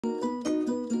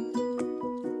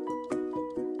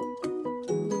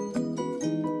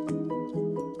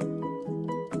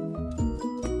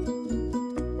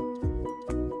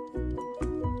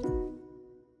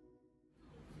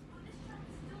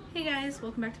guys,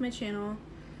 welcome back to my channel.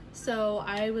 So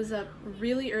I was up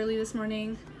really early this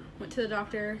morning, went to the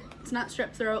doctor. It's not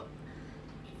strep throat,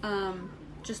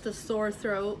 just a sore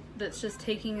throat that's just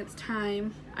taking its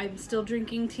time. I'm still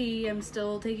drinking tea, I'm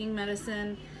still taking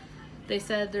medicine. They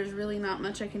said there's really not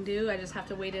much I can do, I just have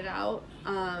to wait it out.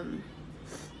 And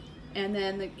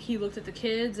then he looked at the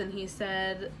kids and he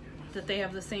said that they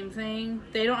have the same thing.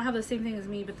 They don't have the same thing as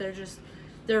me, but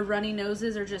their runny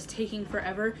noses are just taking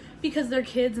forever because they're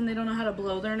kids and they don't know how to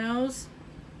blow their nose.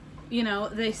 You know,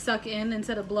 they suck in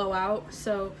instead of blow out.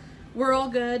 So we're all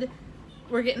good.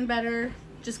 We're getting better.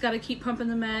 Just got to keep pumping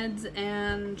the meds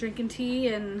and drinking tea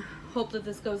and hope that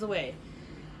this goes away.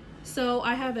 So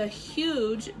I have a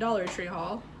huge Dollar Tree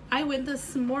haul. I went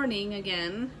this morning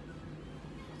again.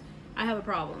 I have a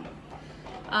problem.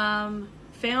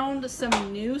 Found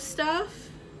some new stuff.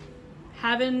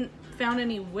 Haven't found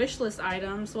any wish list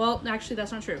items. Well, actually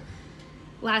that's not true.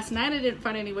 Last night I didn't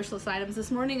find any wish list items. This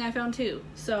morning I found two.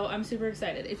 So I'm super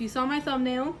excited. If you saw my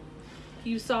thumbnail,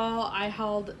 you saw I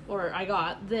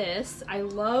got this. I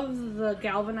love the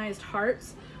galvanized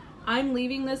hearts. I'm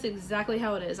leaving this exactly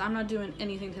how it is. I'm not doing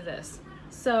anything to this.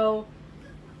 So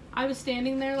I was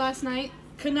standing there last night,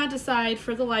 could not decide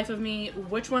for the life of me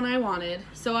which one I wanted.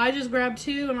 So I just grabbed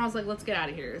two and I was like, let's get out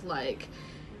of here. Like,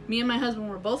 me and my husband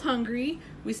were both hungry.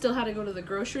 We still had to go to the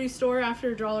grocery store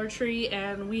after Dollar Tree,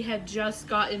 and we had just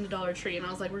got into Dollar Tree, and I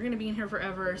was like, we're gonna be in here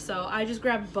forever. So I just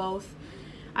grabbed both.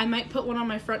 I might put one on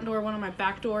my front door, one on my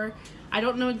back door. I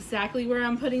don't know exactly where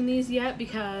I'm putting these yet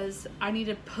because I need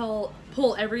to pull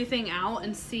everything out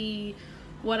and see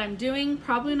what I'm doing.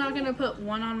 Probably not gonna put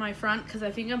one on my front because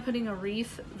I think I'm putting a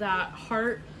wreath, that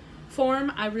heart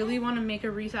form. I really want to make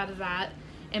a wreath out of that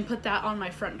and put that on my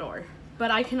front door. But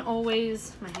I can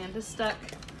always, my hand is stuck,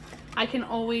 I can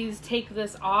always take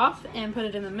this off and put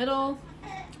it in the middle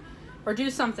or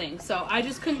do something. So I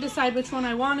just couldn't decide which one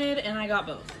I wanted and I got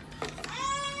both.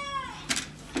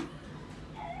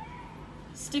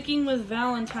 Sticking with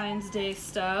Valentine's Day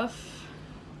stuff,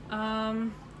 I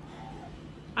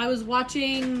was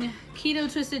watching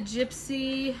Keto Twisted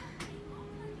Gypsy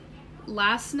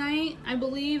last night, I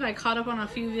believe. I caught up on a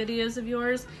few videos of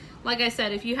yours. Like I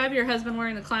said, if you have your husband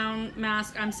wearing the clown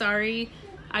mask, I'm sorry,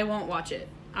 I won't watch it.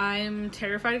 I'm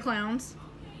terrified of clowns.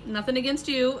 Nothing against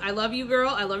you. I love you, girl.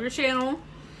 I love your channel.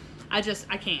 I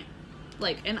can't.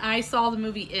 Like, and I saw the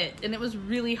movie It, and it was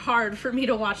really hard for me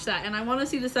to watch that, and I want to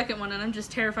see the second one, and I'm just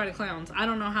terrified of clowns. I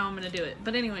don't know how I'm going to do it.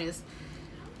 But anyways,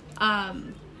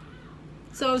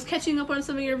 so I was catching up on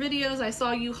some of your videos. I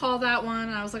saw you haul that one,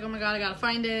 and I was like, oh my god, I gotta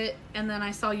find it. And then I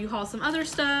saw you haul some other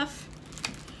stuff.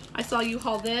 I saw you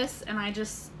haul this, and I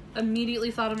just immediately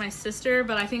thought of my sister,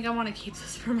 but I think I want to keep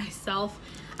this for myself.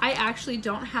 I actually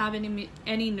don't have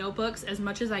any notebooks as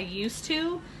much as I used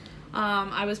to.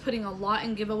 I was putting a lot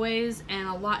in giveaways and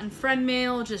a lot in friend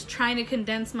mail, just trying to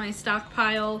condense my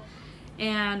stockpile.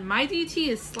 And my DT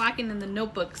is slacking in the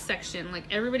notebook section. Like,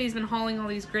 everybody's been hauling all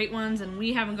these great ones, and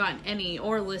we haven't gotten any,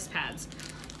 or list pads.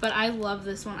 But I love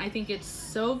this one. I think it's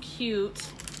so cute.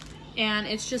 And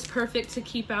it's just perfect to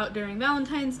keep out during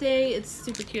Valentine's Day. It's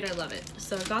super cute. I love it.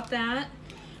 So I got that.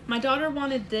 My daughter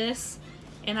wanted this,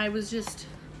 and I was just...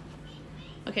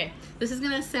 Okay, this is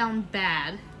gonna sound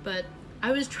bad, but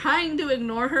I was trying to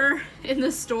ignore her in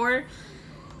the store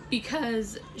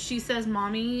because she says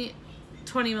mommy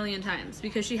 20 million times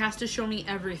because she has to show me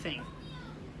everything.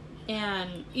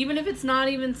 And even if it's not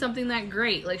even something that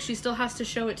great, like, she still has to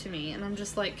show it to me. And I'm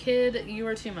just like, kid, you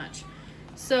are too much.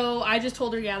 So I just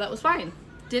told her, yeah, that was fine.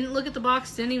 Didn't look at the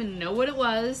box, didn't even know what it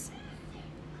was.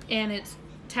 And it's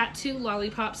Tattoo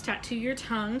Lollipops, Tattoo Your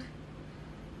Tongue.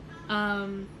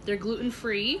 They're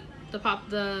gluten-free,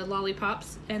 the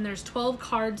lollipops, and there's 12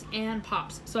 cards and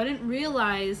pops. So I didn't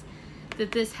realize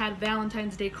that this had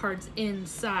Valentine's Day cards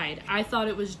inside. I thought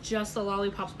it was just the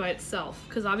lollipops by itself,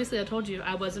 because obviously I told you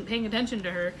I wasn't paying attention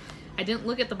to her. I didn't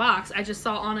look at the box. I just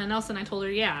saw Anna and Elsa and I told her,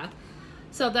 yeah.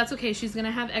 So that's okay. She's gonna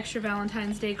have extra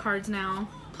Valentine's Day cards now,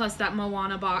 plus that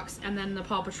Moana box and then the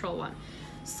Paw Patrol one.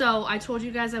 So I told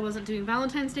you guys I wasn't doing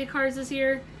Valentine's Day cards this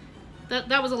year.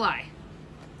 That was a lie.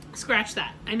 Scratch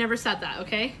that. I never said that,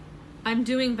 okay? I'm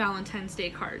doing Valentine's Day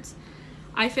cards.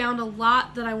 I found a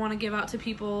lot that I want to give out to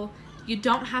people. You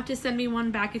don't have to send me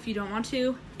one back if you don't want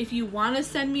to. If you want to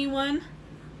send me one,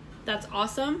 that's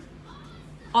awesome.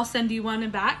 I'll send you one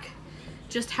back.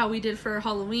 Just how we did for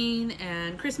Halloween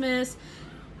and Christmas.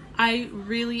 I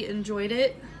really enjoyed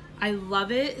it. I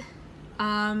love it.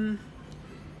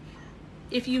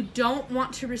 If you don't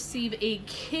want to receive a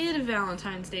kid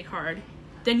Valentine's Day card,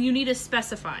 then you need to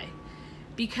specify,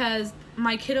 because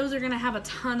my kiddos are gonna have a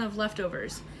ton of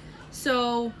leftovers.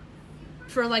 So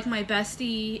for like my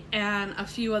bestie and a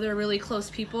few other really close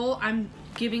people, I'm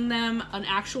giving them an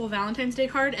actual Valentine's Day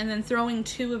card and then throwing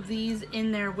 2 of these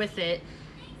in there with it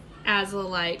as a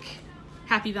like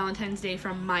happy Valentine's Day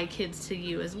from my kids to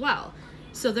you as well.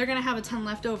 So they're gonna have a ton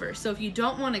left over. So if you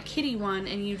don't want a kitty one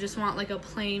and you just want like a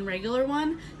plain regular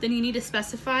one, then you need to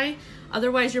specify.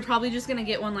 Otherwise you're probably just gonna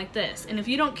get one like this. And if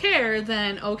you don't care,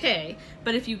 then okay.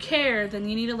 But if you care, then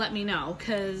you need to let me know,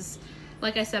 because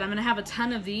like I said, I'm gonna have a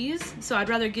ton of these, so I'd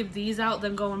rather give these out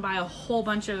than go and buy a whole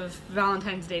bunch of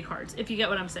Valentine's Day cards, if you get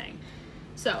what I'm saying.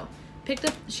 So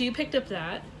she picked up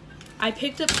that. I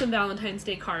picked up some Valentine's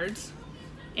Day cards,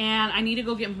 and I need to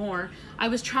go get more. I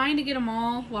was trying to get them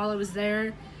all while I was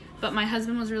there, but my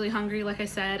husband was really hungry, like I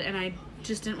said, and I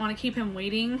just didn't want to keep him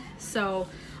waiting, so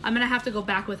I'm gonna have to go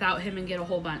back without him and get a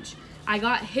whole bunch. I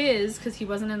got his because he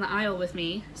wasn't in the aisle with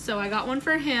me, so I got one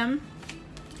for him,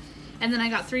 and then I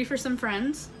got 3 for some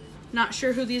friends. Not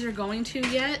sure who these are going to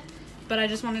yet, but I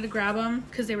just wanted to grab them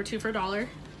because they were 2 for $1.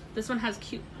 This one has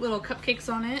cute little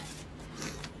cupcakes on it,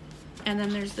 and then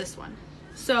there's this one.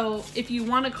 So if you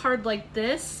want a card like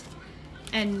this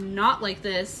and not like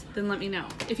this, then let me know.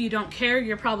 If you don't care,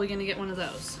 you're probably gonna get one of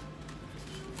those.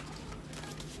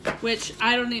 Which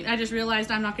I just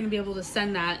realized I'm not gonna be able to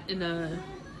send that in a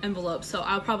envelope, so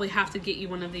I'll probably have to get you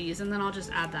one of these, and then I'll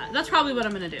just add that. That's probably what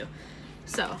I'm gonna do.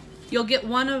 So you'll get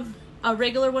a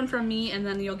regular one from me, and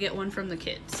then you'll get one from the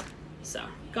kids. So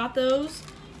got those.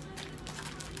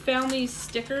 Found these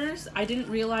stickers. I didn't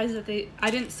realize that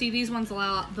I didn't see these ones the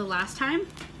last time.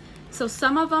 So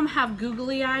some of them have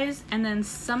googly eyes, and then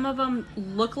some of them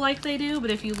look like they do, but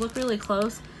if you look really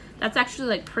close, that's actually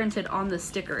like printed on the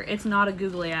sticker. It's not a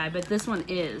googly eye, but this one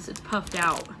is. It's puffed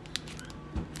out.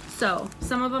 So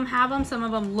some of them have them, some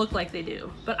of them look like they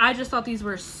do. But I just thought these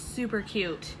were super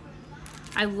cute.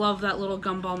 I love that little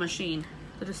gumball machine.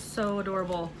 That is so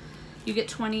adorable. You get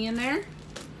 20 in there.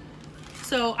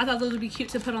 So I thought those would be cute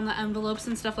to put on the envelopes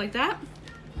and stuff like that.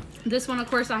 This one, of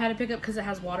course, I had to pick up because it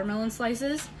has watermelon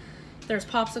slices. There's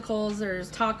popsicles,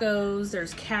 there's tacos,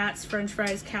 there's cats, french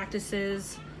fries,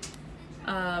 cactuses,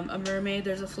 a mermaid,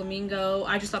 there's a flamingo.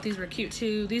 I just thought these were cute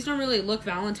too. These don't really look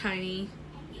Valentine-y.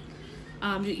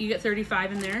 You get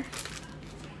 35 in there.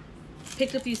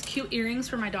 Picked up these cute earrings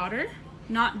for my daughter.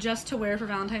 Not just to wear for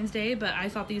Valentine's Day, but I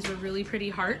thought these were really pretty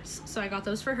hearts, so I got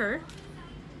those for her.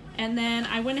 And then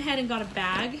I went ahead and got a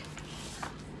bag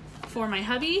for my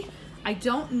hubby. I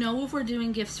don't know if we're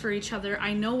doing gifts for each other.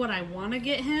 I know what I want to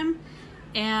get him,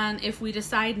 and if we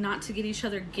decide not to get each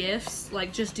other gifts,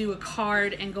 like just do a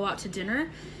card and go out to dinner,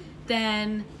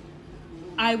 then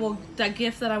that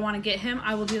gift that I want to get him,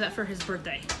 I will do that for his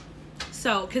birthday.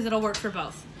 So, because it'll work for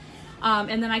both.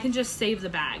 And then I can just save the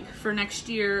bag for next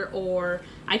year, or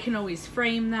I can always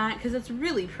frame that because it's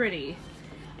really pretty.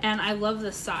 And I love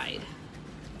the side.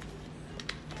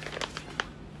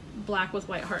 Black with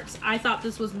white hearts. I thought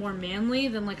this was more manly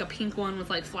than like a pink one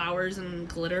with like flowers and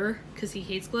glitter, because he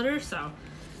hates glitter. So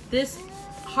this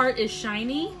heart is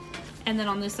shiny, and then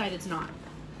on this side it's not.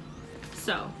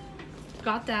 So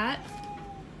got that.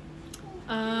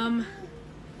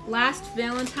 Last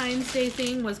Valentine's Day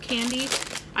thing was candy.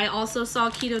 I also saw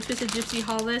Keto Twisted Gypsy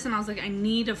haul this, and I was like, I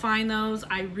need to find those.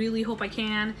 I really hope I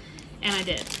can, and I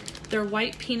did. They're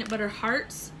white peanut butter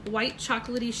hearts, white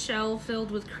chocolatey shell filled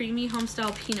with creamy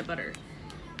homestyle peanut butter.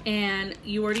 And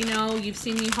you already know, you've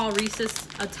seen me haul Reese's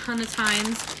a ton of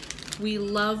times. We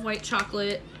love white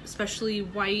chocolate, especially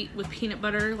white with peanut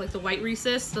butter, like the white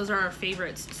Reese's. Those are our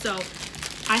favorites. So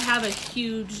I have a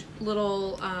huge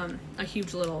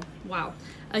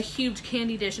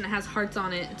candy dish, and it has hearts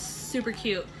on it. It's super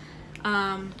cute.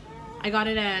 I got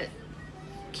it at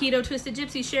Keto Twisted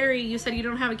Gypsy. Sherry, you said you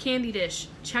don't have a candy dish.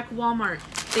 Check Walmart.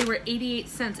 They were 88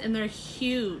 cents, and they're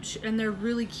huge, and they're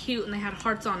really cute, and they had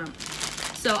hearts on them.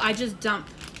 So I just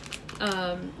dumped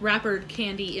wrappered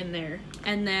candy in there,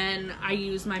 and then I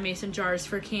use my mason jars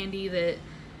for candy that,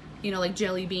 you know, like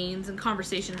jelly beans and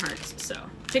conversation hearts. So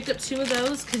picked up 2 of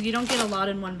those because you don't get a lot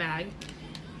in one bag.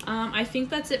 I think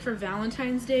that's it for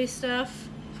Valentine's Day stuff.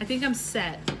 I think I'm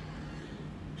set.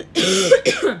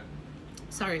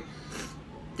 Sorry.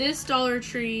 This Dollar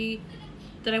Tree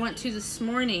that I went to this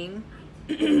morning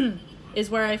is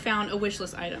where I found a wish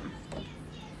list item.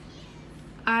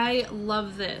 I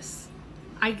love this.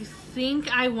 I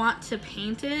think I want to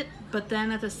paint it, but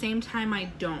then at the same time I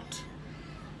don't.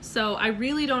 So I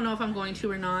really don't know if I'm going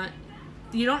to or not.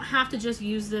 You don't have to just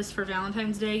use this for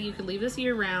Valentine's Day. You could leave this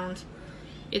year round.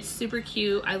 It's super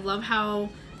cute. I love how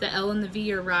the L and the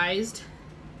V are rised.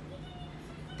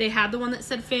 They had the one that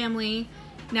said family.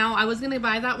 Now, I was going to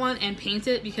buy that one and paint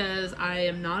it because I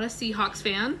am not a Seahawks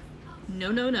fan.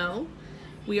 No, no, no.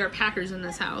 We are Packers in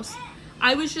this house.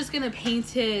 I was just gonna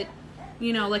paint it,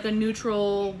 you know, like a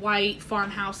neutral white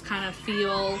farmhouse kind of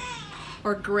feel,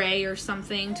 or gray or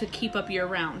something to keep up year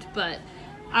round, but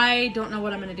I don't know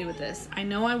what I'm gonna do with this. I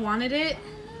know I wanted it,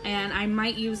 and I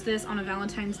might use this on a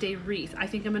Valentine's Day wreath. I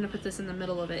think I'm gonna put this in the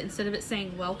middle of it. Instead of it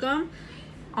saying welcome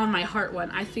on my heart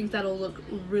one, I think that'll look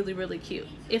really, really cute.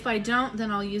 If I don't, then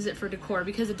I'll use it for decor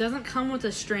because it doesn't come with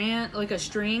a strand, like a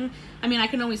string. I mean, I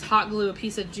can always hot glue a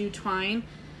piece of jute twine.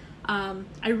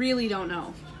 I really don't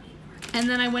know. And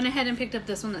then I went ahead and picked up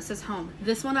this one that says home.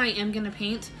 This one I am gonna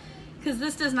paint because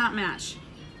this does not match.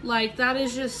 Like, that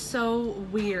is just so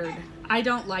weird. I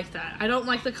don't like that. I don't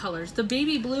like the colors. The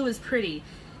baby blue is pretty.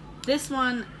 This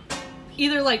one,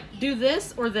 either like do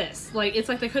this or this. Like, it's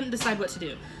like they couldn't decide what to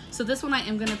do. So this one I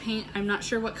am gonna paint. I'm not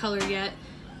sure what color yet.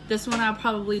 This one I'll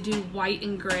probably do white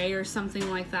and gray or something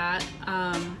like that.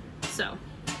 So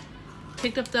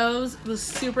picked up those. Was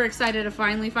super excited to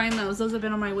finally find those. Those have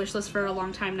been on my wish list for a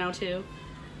long time now too.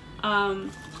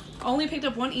 Only picked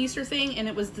up one Easter thing, and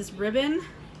it was this ribbon,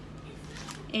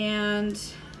 and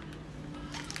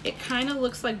it kind of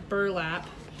looks like burlap.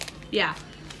 Yeah,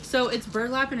 so it's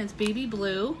burlap and it's baby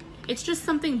blue. It's just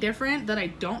something different that I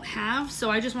don't have, so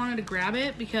I just wanted to grab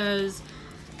it because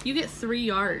you get 3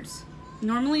 yards.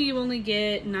 Normally you only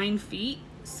get 9 feet,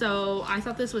 so I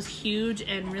thought this was huge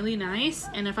and really nice.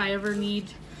 And if I ever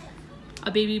need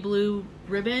a baby blue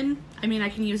ribbon, I mean, I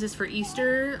can use this for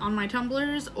Easter on my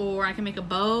tumblers, or I can make a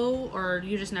bow, or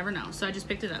you just never know. So I just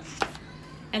picked it up.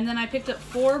 And then I picked up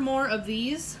 4 more of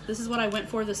these. This is what I went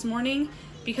for this morning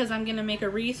because I'm gonna make a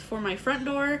wreath for my front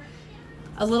door.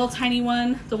 A little tiny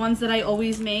one, the ones that I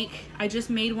always make. I just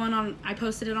made one on, I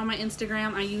posted it on my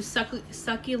Instagram. I use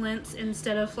succulents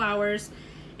instead of flowers,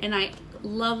 and I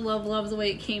love, love, love the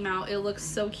way it came out. It looks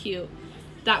so cute.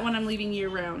 That one I'm leaving year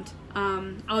round.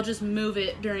 I'll just move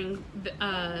it during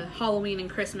Halloween and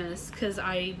Christmas because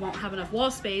I won't have enough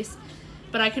wall space,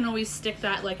 but I can always stick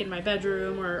that like in my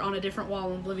bedroom or on a different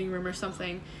wall in the living room or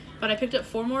something. But I picked up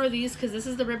 4 more of these because this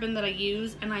is the ribbon that I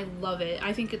use, and I love it.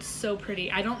 I think it's so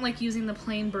pretty. I don't like using the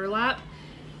plain burlap.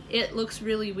 It looks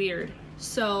really weird.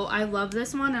 So I love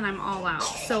this one, and I'm all out.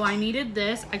 So I needed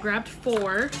this. I grabbed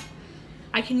 4.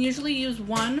 I can usually use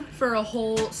 1 for a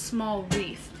whole small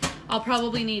wreath. I'll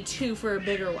probably need 2 for a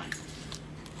bigger one.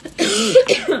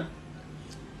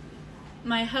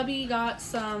 My hubby got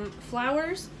some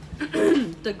flowers.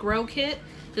 The Grow Kit.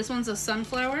 This one's a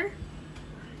sunflower.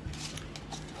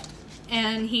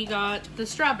 And he got the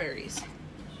strawberries.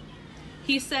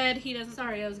 He said he doesn't,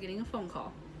 sorry, I was getting a phone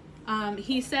call.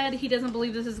 He said he doesn't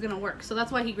believe this is gonna work, so that's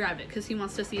why he grabbed it, because he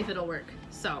wants to see if it'll work.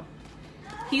 So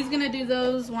he's gonna do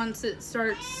those once it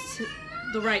starts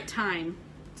the right time.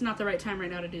 It's not the right time right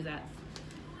now to do that.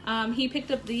 He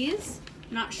picked up these,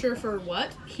 not sure for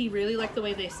what. He really liked the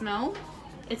way they smell.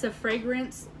 It's a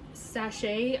fragrance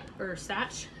sachet, or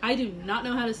satch. I do not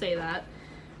know how to say that.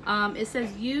 It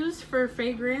says used for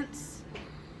fragrance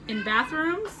in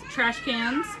bathrooms, trash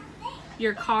cans,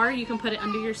 your car, you can put it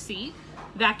under your seat,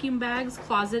 vacuum bags,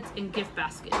 closets, and gift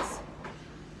baskets.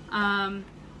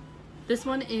 This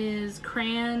one is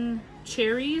cran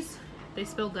cherries. They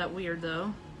spelled that weird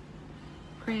though.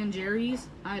 Cran cherries?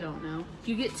 I don't know.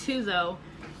 You get 2 though,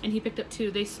 and he picked up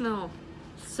 2. They smell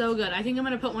so good. I think I'm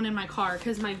gonna put one in my car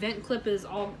because my vent clip is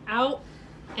all out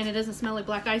and it doesn't smell like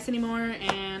black ice anymore,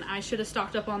 and I should have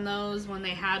stocked up on those when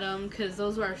they had them because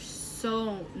those are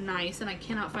so nice, and I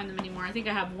cannot find them anymore. I think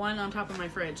I have 1 on top of my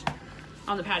fridge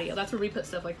on the patio. That's where we put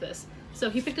stuff like this. So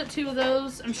he picked up 2 of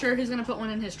those. I'm sure he's gonna put one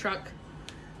in his truck.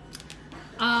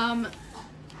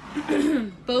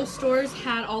 Both stores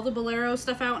had all the Bolero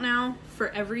stuff out now for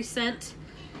every scent.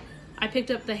 I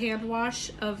picked up the hand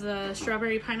wash of the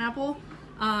strawberry pineapple.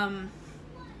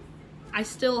 I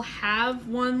still have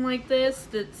one like this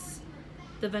that's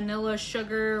the vanilla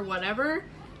sugar whatever.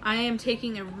 I am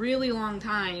taking a really long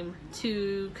time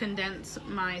to condense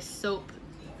my soap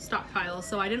stockpile,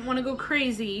 so I didn't want to go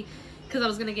crazy because I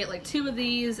was gonna get like 2 of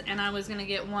these, and I was gonna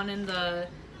get one in the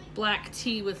black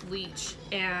tea with leech,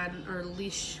 and or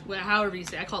leash, however you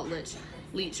say. I call it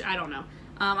leech, I don't know.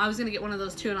 I was gonna get one of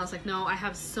those too, and I was like, no, I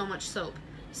have so much soap.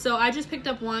 So I just picked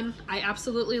up 1. I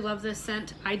absolutely love this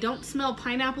scent. I don't smell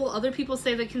pineapple. Other people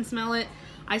say they can smell it.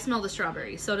 I smell the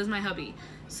strawberry. So does my hubby.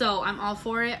 So I'm all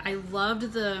for it. I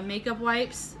loved the makeup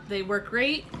wipes. They work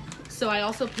great. So I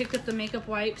also picked up the makeup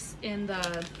wipes in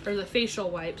the facial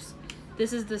wipes.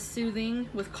 This is the Soothing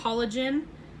with collagen,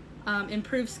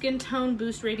 improve skin tone,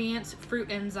 boost radiance, fruit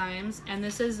enzymes, and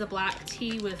this is the black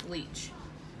tea with leech.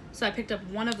 So I picked up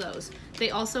 1 of those.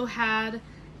 They also had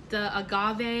the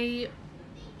agave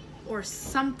or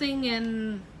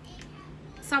something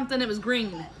something. It was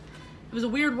green. It was a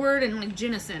weird word and like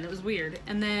ginseng. It was weird.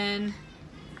 And then,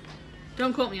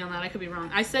 don't quote me on that. I could be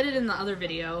wrong. I said it in the other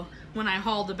video when I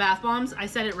hauled the bath bombs. I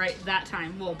said it right that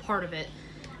time. Well, part of it.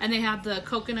 And they had the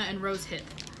coconut and rose hip.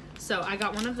 So I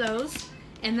got one of those.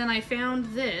 And then I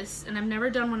found this, and I've never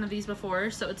done one of these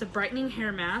before. So it's a brightening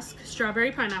hair mask,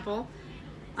 strawberry pineapple,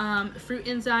 fruit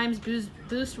enzymes,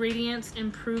 boost radiance,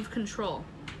 improve control.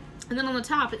 And then on the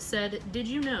top it said, did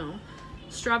you know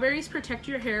strawberries protect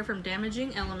your hair from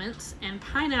damaging elements and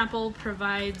pineapple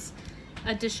provides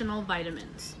additional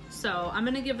vitamins. So I'm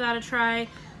gonna give that a try.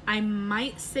 I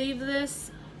might save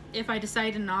this if I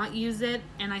decide to not use it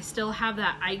and I still have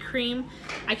that eye cream.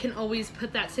 I can always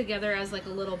put that together as like a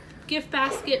little gift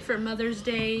basket for Mother's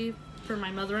Day for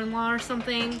my mother-in-law or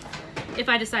something if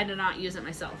I decide to not use it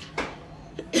myself.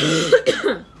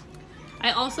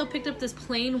 I also picked up this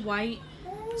plain white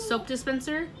soap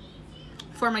dispenser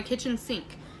for my kitchen sink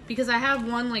because I have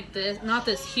one like this, not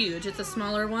this huge, it's a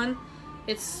smaller one.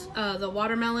 It's the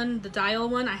watermelon, the dial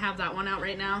one. I have that one out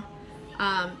right now.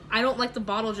 I don't like the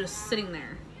bottle just sitting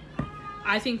there.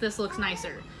 I think this looks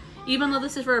nicer. Even though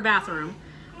this is for a bathroom,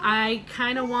 I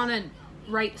kind of want to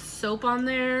write soap on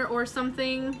there or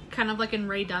something, kind of like in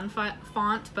Ray Dunn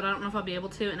font, but I don't know if I'll be able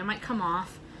to, and it might come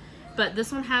off. But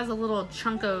this one has a little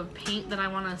chunk of paint that I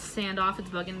want to sand off. It's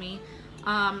bugging me.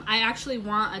 I actually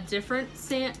want a different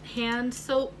hand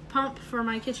soap pump for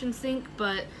my kitchen sink,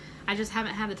 but I just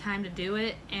haven't had the time to do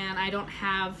it, and I don't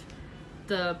have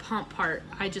the pump part.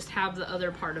 I just have the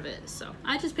other part of it. So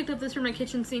I just picked up this for my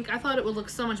kitchen sink. I thought it would look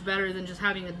so much better than just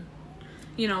having a,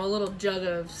 you know, a little jug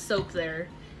of soap there.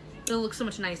 It'll look so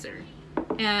much nicer.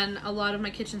 And a lot of my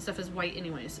kitchen stuff is white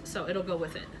anyways, so it'll go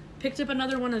with it. Picked up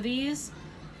another one of these,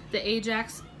 the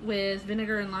Ajax with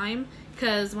vinegar and lime,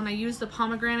 because when I used the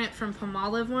pomegranate from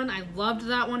Palmolive one, I loved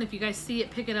that one. If you guys see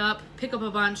it, pick it up. Pick up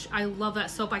a bunch. I love that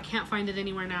soap. I can't find it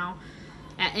anywhere now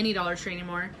at any Dollar Tree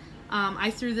anymore.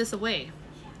 I threw this away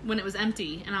when it was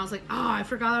empty, and I was like, oh, I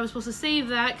forgot I was supposed to save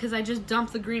that because I just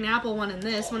dumped the green apple one in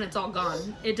this when it's all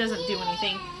gone. It doesn't do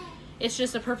anything. It's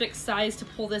just a perfect size to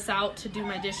pull this out to do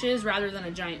my dishes rather than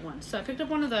a giant one. So I picked up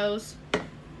one of those.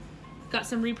 Got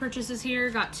some repurchases here.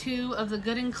 Got 2 of the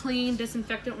Good and Clean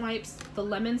disinfectant wipes, the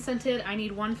lemon scented. I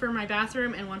need one for my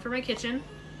bathroom and one for my kitchen.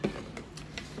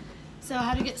 So I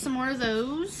had to get some more of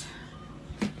those.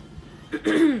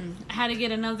 I had to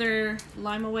get another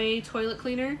Lime Away toilet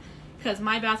cleaner because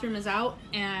my bathroom is out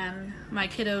and my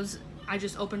kiddos, I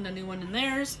just opened a new one in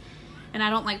theirs, and I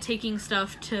don't like taking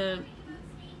stuff to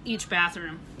each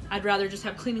bathroom. I'd rather just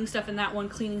have cleaning stuff in that one,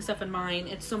 cleaning stuff in mine.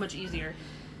 It's so much easier.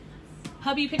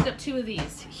 Hubby picked up 2 of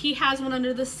these. He has one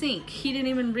under the sink. He didn't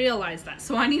even realize that,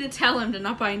 so I need to tell him to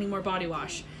not buy any more body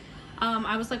wash.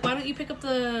 I was like, why don't you pick up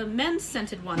the men's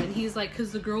scented one? And he's like,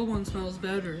 because the girl one smells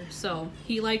better. So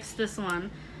he likes this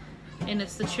one, and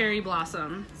it's the cherry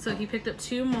blossom. So he picked up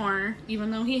 2 more,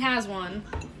 even though he has one.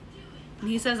 And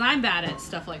he says I'm bad at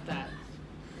stuff like that.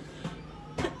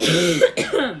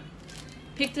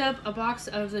 Picked up a box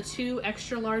of the 2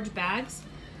 extra large bags.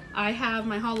 I have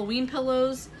my Halloween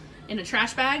pillows in a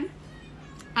trash bag.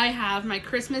 I have my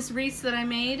Christmas wreaths that I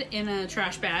made in a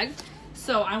trash bag.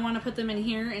 So I want to put them in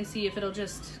here and see if it'll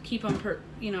just keep them,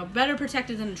 better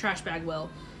protected than a trash bag will.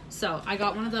 So I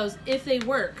got one of those. If they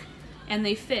work and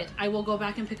they fit, I will go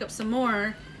back and pick up some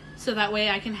more, so that way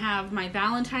I can have my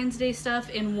Valentine's Day stuff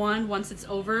in one once it's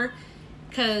over.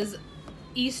 Because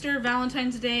Easter,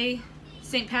 Valentine's Day,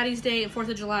 St. Patty's Day, and 4th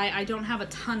of July, I don't have a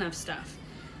ton of stuff.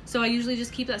 So I usually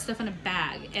just keep that stuff in a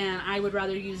bag, and I would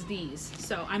rather use these.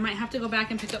 So I might have to go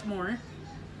back and pick up more.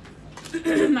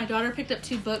 My daughter picked up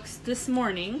 2 books this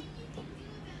morning,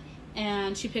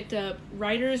 and she picked up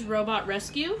Ryder's Robot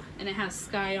Rescue, and it has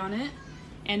Sky on it,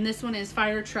 and this one is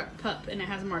Fire Truck Pup, and it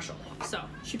has Marshall. So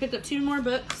she picked up 2 more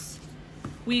books.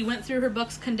 We went through her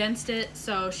books, condensed it,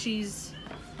 so she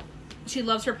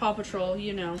loves her Paw Patrol,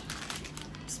 you know.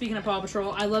 Speaking of Paw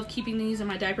Patrol, I love keeping these in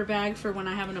my diaper bag for when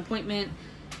I have an appointment,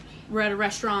 we're at a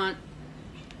restaurant,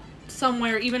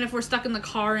 somewhere, even if we're stuck in the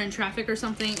car in traffic or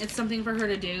something, it's something for her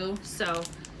to do. So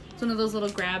it's one of those little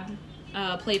grab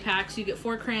play packs. You get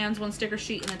 4 crayons, 1 sticker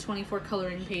sheet, and a 24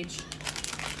 coloring page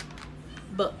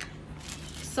book.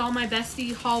 Saw my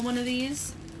bestie haul one of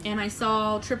these, and I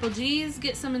saw Triple G's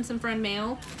get some in some friend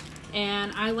mail,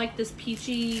 and I like this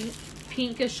peachy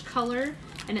pinkish color,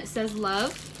 and it says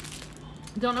love.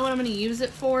 Don't know what I'm going to use it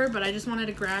for, but I just wanted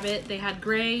to grab it. They had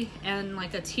gray and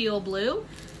like a teal blue.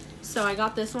 So I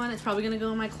got this one. It's probably going to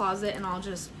go in my closet, and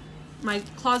my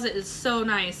closet is so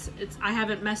nice. I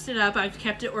haven't messed it up. I've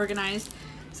kept it organized.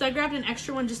 So I grabbed an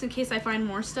extra one just in case I find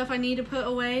more stuff I need to put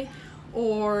away,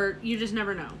 or you just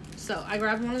never know. So I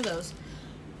grabbed one of those.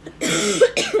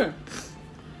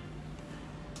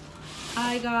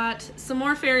 I got some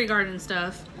more fairy garden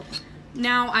stuff.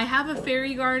 Now, I have a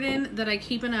fairy garden that I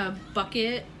keep in a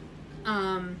bucket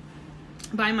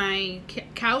by my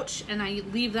couch, and I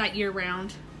leave that year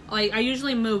round. Like, I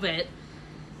usually move it,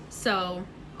 so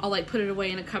I'll like put it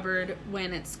away in a cupboard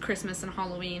when it's Christmas and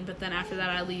Halloween, but then after that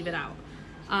I leave it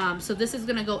out. So this is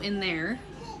gonna go in there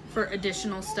for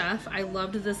additional stuff. I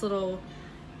loved this little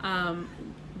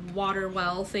water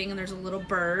well thing, and there's a little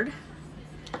bird.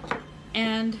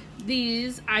 And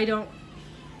these, I don't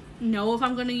know if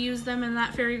I'm gonna use them in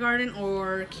that fairy garden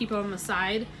or keep them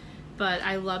aside, but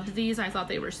I loved these. I thought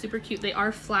they were super cute. They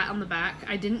are flat on the back.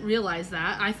 I didn't realize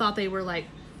that. I thought they were like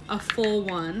a full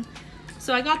one.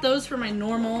 So I got those for my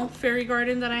normal fairy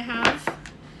garden that I have.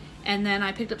 And then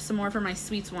I picked up some more for my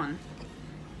sweets one.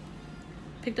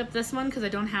 Picked up this one because I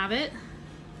don't have it.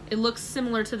 It looks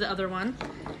similar to the other one.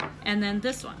 And then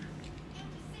this one.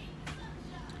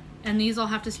 And these I'll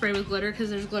have to spray with glitter because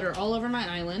there's glitter all over my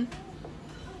island.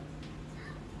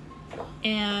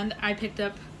 And I picked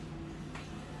up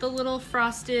the little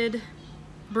frosted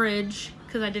bridge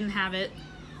because I didn't have it.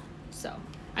 So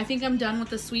I think I'm done with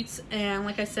the sweets, and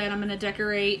like I said, I'm gonna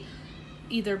decorate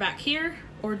either back here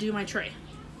or do my tray.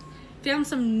 Found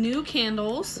some new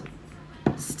candles.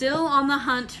 Still on the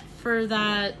hunt for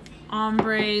that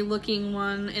ombre looking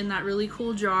one in that really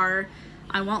cool jar.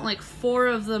 I want like 4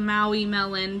 of the Maui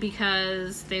melon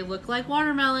because they look like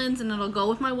watermelons and it'll go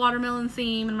with my watermelon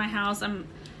theme in my house. I'm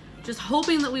just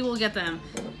hoping that we will get them.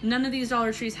 None of these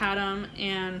Dollar Trees had them,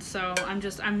 and so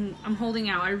I'm holding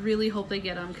out. I really hope they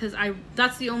get them because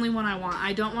that's the only one I want.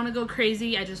 I don't want to go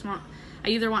crazy. I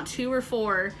either want 2 or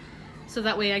 4, so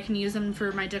that way I can use them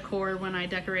for my decor when I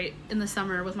decorate in the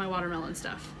summer with my watermelon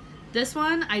stuff. This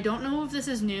one, I don't know if this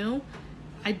is new.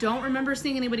 I don't remember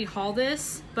seeing anybody haul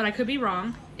this, but I could be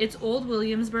wrong. It's Old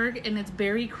Williamsburg, and it's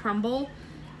berry crumble,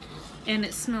 and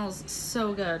it smells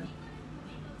so good.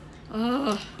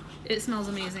 Oh, it smells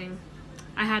amazing.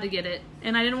 I had to get it,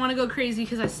 and I didn't want to go crazy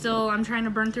because I'm trying to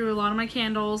burn through a lot of my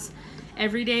candles.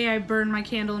 Every day I burn my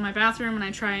candle in my bathroom, and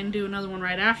I try and do another one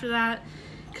right after that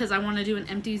because I want to do an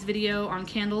empties video on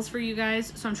candles for you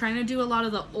guys. So I'm trying to do a lot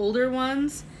of the older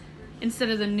ones instead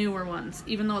of the newer ones,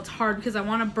 even though it's hard because I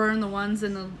want to burn the ones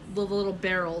in the little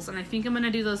barrels, and I think I'm going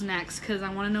to do those next because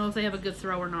I want to know if they have a good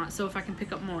throw or not, so if I can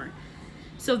pick up more.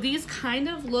 So these kind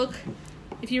of look,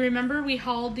 if you remember, we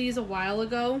hauled these a while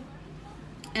ago,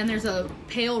 and there's a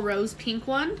pale rose pink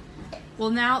one. Well,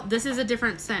 now this is a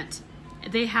different scent.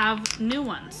 They have new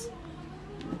ones.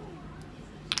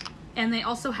 And they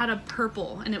also had a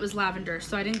purple, and it was lavender,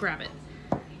 so I didn't grab it.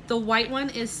 The white one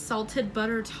is salted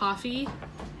butter toffee.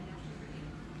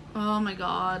 Oh my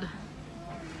god.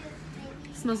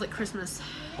 It smells like Christmas.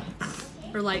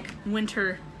 Or like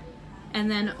winter.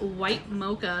 And then white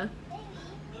mocha.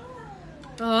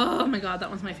 Oh my god, that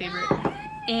one's my favorite.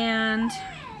 And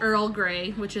Earl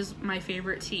Grey, which is my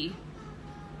favorite tea.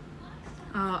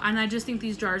 And I just think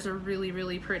these jars are really,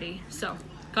 really pretty. So,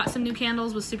 got some new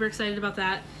candles, was super excited about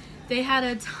that. They had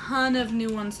a ton of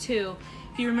new ones too.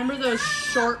 If you remember those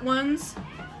short ones,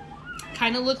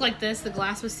 kind of look like this, the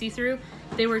glass was see-through.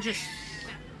 They were just,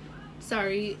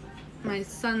 sorry, my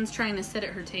son's trying to sit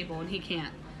at her table and he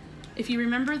can't. If you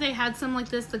remember, they had some like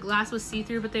this, the glass was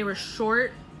see-through, but they were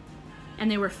short and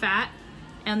they were fat,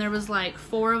 and there was like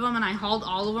 4 of them, and I hauled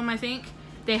all of them, I think.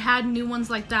 They had new ones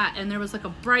like that, and there was like a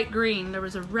bright green, there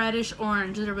was a reddish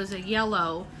orange, there was a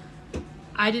yellow.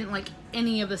 I didn't like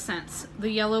any of the scents. The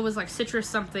yellow was like citrus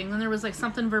something, then there was like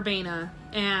something verbena,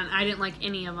 and I didn't like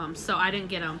any of them, so I didn't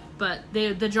get them. But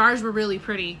the jars were really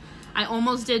pretty. I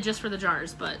almost did just for the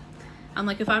jars, but I'm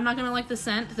like, if I'm not gonna like the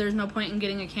scent, there's no point in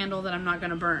getting a candle that I'm not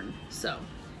gonna burn. So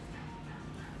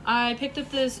I picked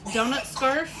up this donut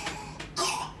scarf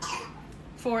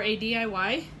for a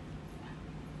DIY.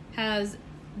 Has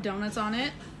donuts on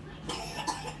it,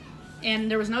 and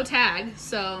there was no tag,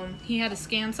 so he had to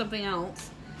scan something else.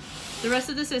 The rest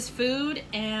of this is food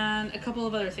and a couple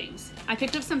of other things. I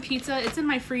picked up some pizza. It's in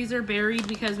my freezer buried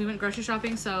because we went grocery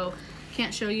shopping, so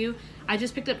can't show you. I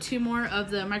just picked up 2 more of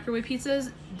the microwave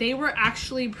pizzas. They were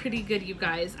actually pretty good, you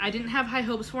guys. I didn't have high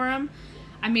hopes for them.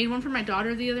 I made one for my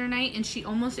daughter the other night, and she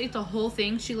almost ate the whole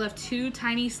thing. She left 2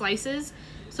 tiny slices,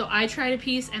 so I tried a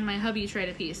piece and my hubby tried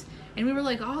a piece. And we were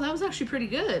like, oh, that was actually pretty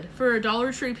good. For a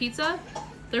Dollar Tree pizza,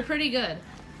 they're pretty good.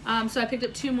 So I picked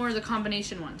up 2 more of the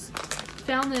combination ones.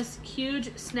 Found this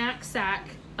huge snack sack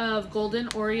of golden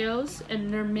Oreos,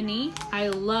 and they're mini. I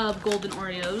love golden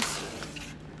Oreos.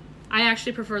 I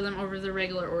actually prefer them over the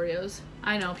regular Oreos.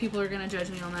 I know, people are gonna judge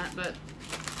me on that, but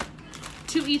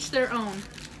to each their own.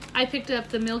 I picked up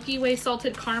the Milky Way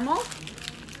salted caramel.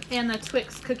 and the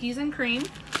Twix cookies and cream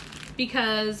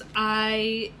because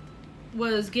I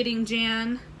was getting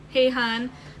Jan, hey hun,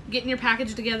 getting your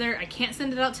package together. I can't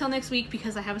send it out till next week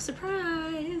because I have a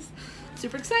surprise.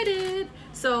 Super excited.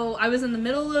 So I was in the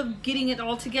middle of getting it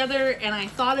all together and I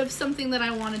thought of something that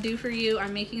I want to do for you.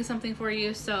 I'm making something for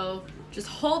you, so just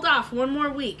hold off one more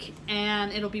week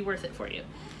and it'll be worth it for you.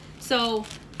 So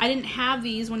I didn't have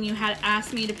these when you had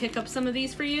asked me to pick up some of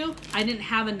these for you. I didn't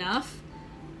have enough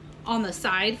on the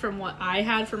side from what I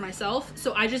had for myself,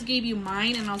 so I just gave you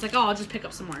mine and I was like, oh, I'll just pick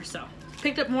up some more. So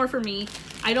picked up more for me.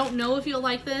 I don't know if you'll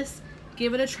like this.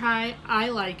 Give it a try. I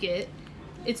like it.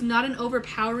 It's not an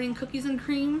overpowering cookies and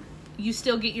cream. You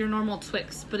still get your normal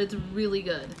Twix, but it's really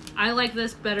good. I like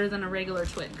this better than a regular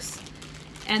Twix.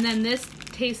 And then this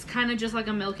tastes kind of just like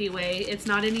a Milky Way. It's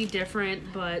not any different,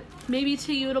 but maybe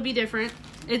to you it'll be different.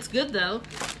 It's good though.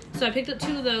 So I picked up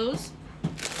 2 of those.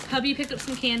 Hubby picked up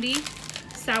some candy,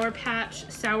 Sour Patch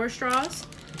Sour Straws.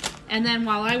 And then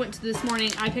while I went to this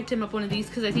morning, I picked him up one of these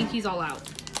because I think he's all out.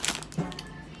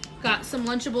 Got some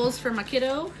Lunchables for my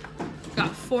kiddo.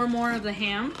 Got 4 more of the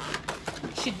ham.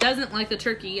 She doesn't like the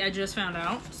turkey, I just found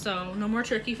out. So no more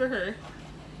turkey for her.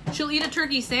 She'll eat a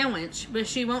turkey sandwich, but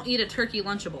she won't eat a turkey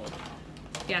Lunchable.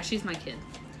 Yeah, she's my kid.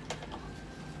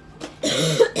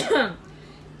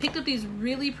 Picked up these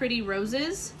really pretty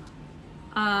roses.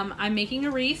 I'm making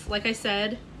a wreath, like I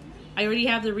said. I already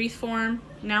have the wreath form.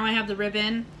 Now I have the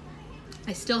ribbon.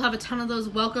 I still have a ton of those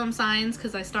welcome signs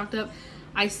because I stocked up.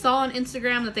 I saw on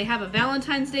Instagram that they have a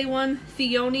Valentine's Day one.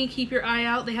 Theoni, keep your eye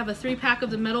out. They have a 3-pack of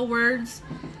the metal words.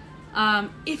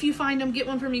 If you find them, get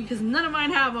one for me because none of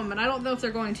mine have them and I don't know if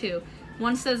they're going to.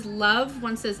 One says love,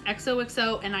 one says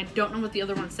XOXO, and I don't know what the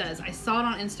other one says. I saw it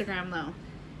on Instagram though.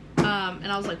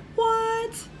 And I was like,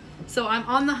 what? So I'm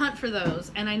on the hunt for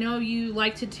those. And I know you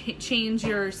like to change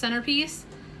your centerpiece.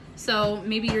 So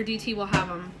maybe your DT will have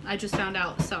them. I just found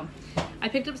out. So I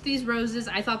picked up these roses.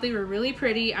 I thought they were really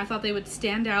pretty. I thought they would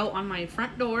stand out on my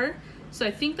front door. So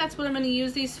I think that's what I'm going to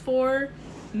use these for.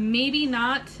 Maybe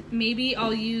not. Maybe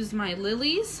I'll use my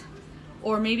lilies.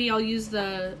 Or maybe I'll use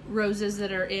the roses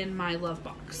that are in my love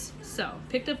box. So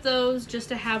picked up those just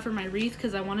to have for my wreath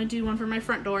because I want to do one for my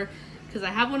front door. Because I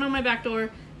have one on my back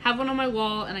door, have one on my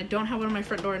wall, and I don't have one on my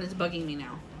front door and it's bugging me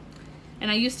now. And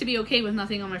I used to be okay with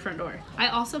nothing on my front door. I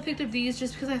also picked up these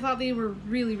just because I thought they were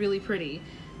really, really pretty.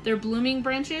 They're blooming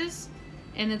branches,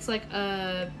 and it's like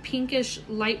a pinkish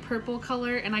light purple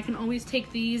color, and I can always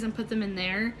take these and put them in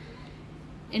there,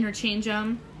 interchange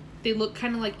them. They look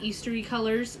kind of like Eastery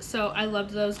colors, so I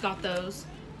loved those, got those.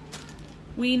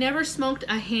 We never smoked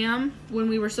a ham when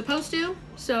we were supposed to,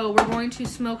 so we're going to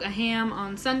smoke a ham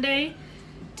on Sunday,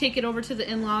 take it over to the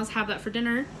in-laws, have that for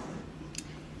dinner.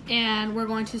 And we're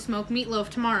going to smoke meatloaf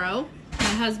tomorrow. My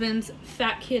husband's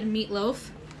fat kid meatloaf.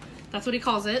 That's what he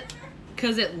calls it.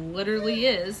 Because it literally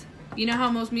is. You know how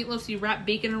most meatloafs you wrap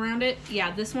bacon around it?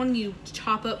 Yeah, this one you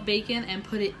chop up bacon and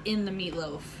put it in the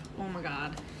meatloaf. Oh my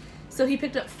god. So he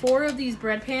picked up 4 of these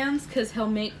bread pans because he'll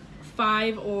make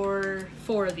 5 or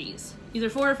 4 of these. Either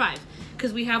 4 or 5.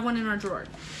 Because we have one in our drawer.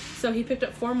 So he picked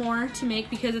up 4 more to make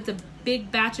because it's a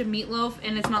big batch of meatloaf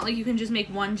and it's not like you can just make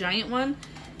one giant one.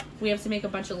 We have to make a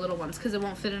bunch of little ones because it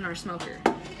won't fit in our smoker.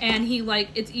 And he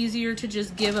it's easier to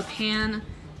just give a pan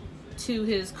to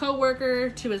his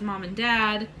coworker, to his mom and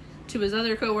dad, to his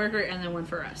other coworker, and then one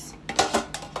for us.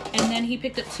 And then he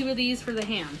picked up 2 of these for the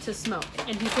ham to smoke.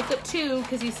 And he picked up 2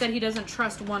 because he said he doesn't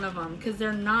trust one of them because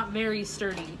they're not very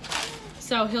sturdy.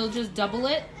 So he'll just double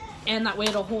it, and that way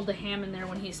it'll hold the ham in there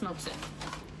when he smokes it.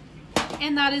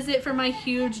 And that is it for my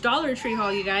huge Dollar Tree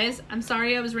haul, you guys. I'm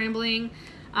sorry I was rambling.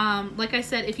 Like I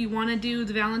said, if you want to do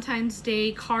the Valentine's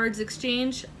Day cards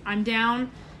exchange, I'm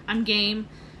down. I'm game.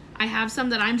 I have some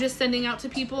that I'm just sending out to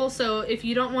people, so if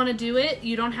you don't want to do it,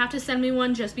 you don't have to send me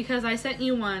one just because I sent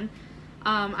you one.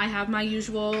 I have my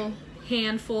usual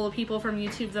handful of people from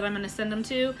YouTube that I'm going to send them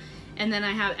to, and then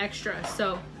I have extra.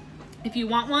 So if you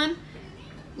want one,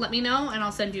 let me know and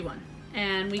I'll send you one,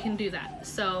 and we can do that.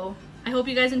 So I hope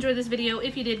you guys enjoyed this video.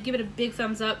 If you did, give it a big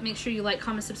thumbs up. Make sure you like,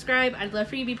 comment, subscribe. I'd love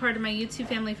for you to be part of my YouTube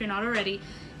family if you're not already.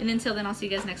 And until then, I'll see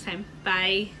you guys next time.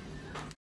 Bye.